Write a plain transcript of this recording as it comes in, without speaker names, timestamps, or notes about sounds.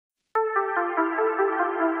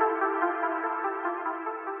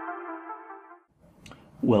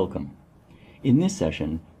Welcome. In this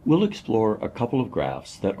session, we'll explore a couple of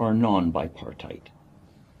graphs that are non-bipartite.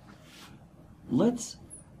 Let's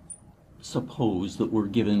suppose that we're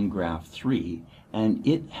given graph 3 and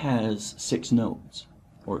it has 6 nodes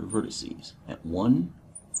or vertices at 1,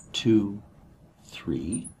 2,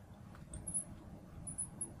 3,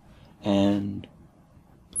 and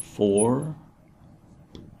 4,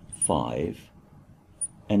 5,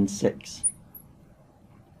 and 6.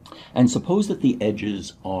 And suppose that the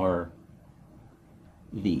edges are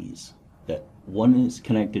these, that 1 is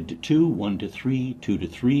connected to 2, 1 to 3, 2 to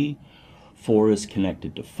 3, 4 is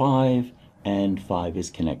connected to 5, and 5 is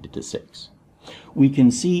connected to 6. We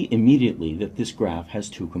can see immediately that this graph has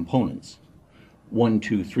two components. 1,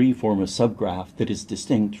 2, 3 form a subgraph that is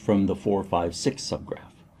distinct from the 4, 5, 6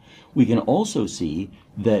 subgraph. We can also see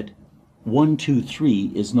that 1, 2,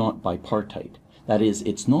 3 is not bipartite. That is,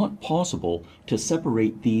 it's not possible to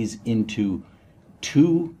separate these into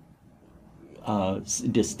two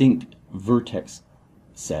distinct vertex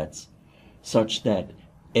sets such that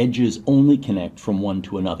edges only connect from one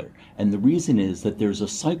to another. And the reason is that there's a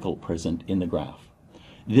cycle present in the graph.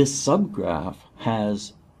 This subgraph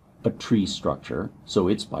has a tree structure, so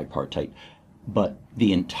it's bipartite, but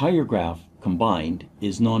the entire graph combined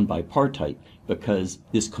is non-bipartite because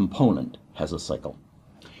this component has a cycle.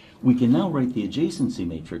 We can now write the adjacency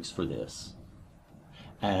matrix for this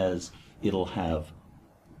as it'll have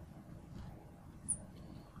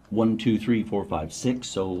 1, 2, 3, 4, 5, 6,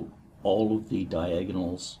 so all of the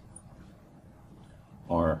diagonals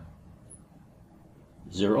are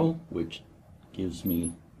 0, which gives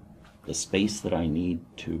me the space that I need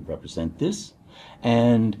to represent this.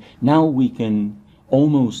 And now we can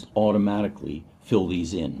almost automatically fill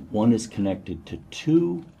these in. 1 is connected to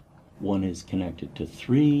 2, 1 is connected to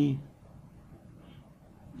 3,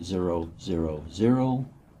 0, 0, 0.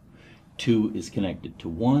 2 is connected to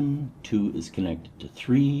 1, 2 is connected to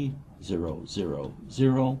 3, 0, 0,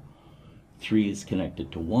 0. 3 is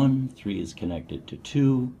connected to 1, 3 is connected to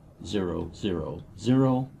 2, 0, 0,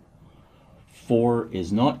 0. 4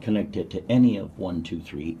 is not connected to any of 1, 2,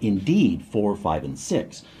 3. Indeed, 4, 5, and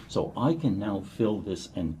 6. So I can now fill this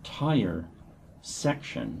entire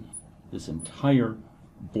section, this entire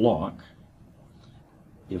block,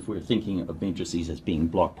 if we're thinking of matrices as being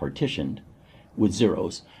block partitioned, with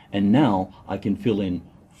zeros. And now I can fill in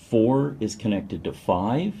 4 is connected to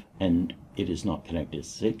 5, and it is not connected to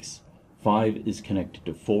 6. 5 is connected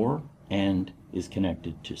to 4, and is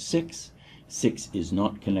connected to 6. 6 is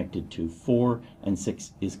not connected to 4, and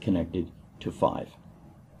 6 is connected to 5.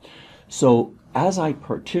 So as I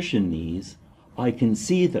partition these, I can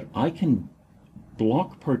see that I can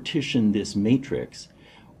block partition this matrix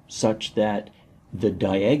such that the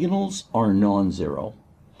diagonals are non-zero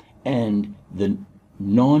and the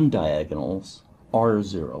non-diagonals are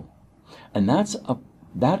 0. And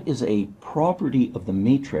that is a property of the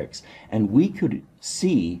matrix, and we could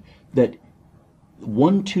see that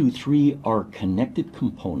 1, 2, 3 are connected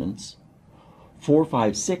components, 4,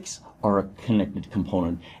 5, 6 are a connected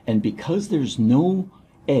component, and because there's no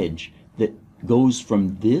edge that goes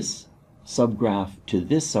from this subgraph to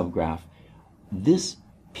this subgraph, this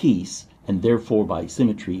piece, and therefore by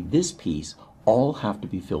symmetry this piece, all have to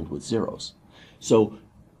be filled with zeros. So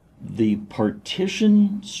the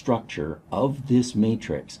partition structure of this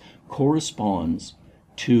matrix corresponds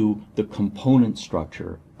to the component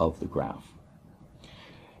structure of the graph.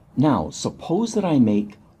 Now, suppose that I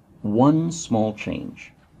make one small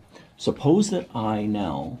change. Suppose that I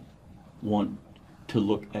now want to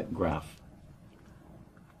look at graph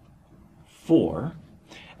 4,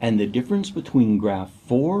 and the difference between graph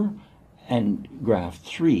 4 and graph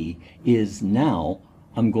 3 is now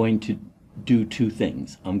I'm going to do two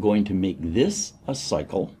things. I'm going to make this a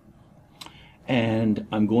cycle, and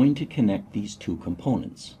I'm going to connect these two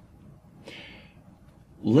components.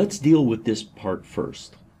 Let's deal with this part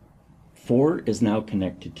first. 4 is now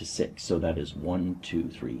connected to 6, so that is 1, 2,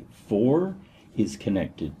 3. 4 is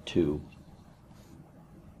connected to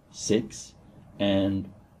 6, and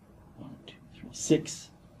 1, 2, 3. 6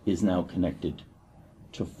 is now connected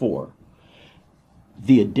to 4.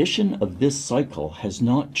 The addition of this cycle has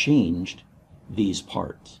not changed these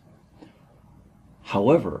parts.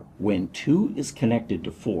 However, when 2 is connected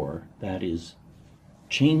to 4, that is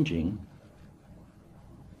changing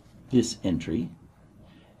this entry,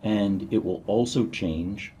 and it will also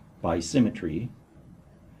change by symmetry.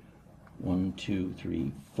 1, 2,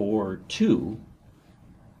 3, 4, 2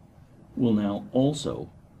 will now also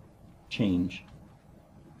change.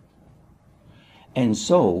 And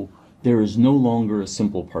so there is no longer a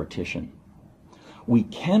simple partition. We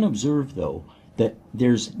can observe, though, that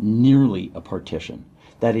there's nearly a partition.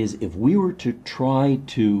 That is, if we were to try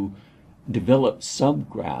to develop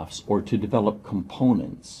subgraphs or to develop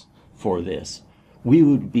components for this, we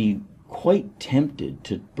would be quite tempted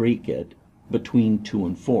to break it between 2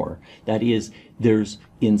 and 4. That is, there's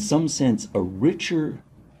in some sense a richer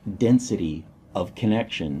density of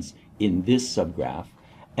connections in this subgraph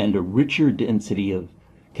and a richer density of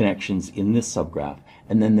connections in this subgraph,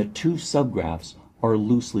 and then the two subgraphs are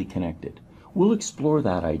loosely connected. We'll explore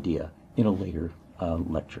that idea in a later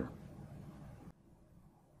lecture.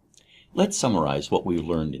 Let's summarize what we've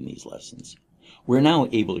learned in these lessons. We're now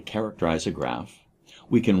able to characterize a graph.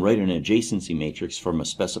 We can write an adjacency matrix from a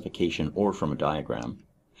specification or from a diagram.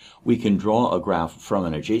 We can draw a graph from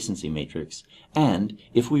an adjacency matrix, and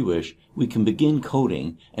if we wish, we can begin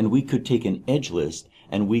coding, and we could take an edge list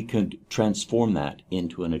and we could transform that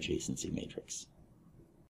into an adjacency matrix.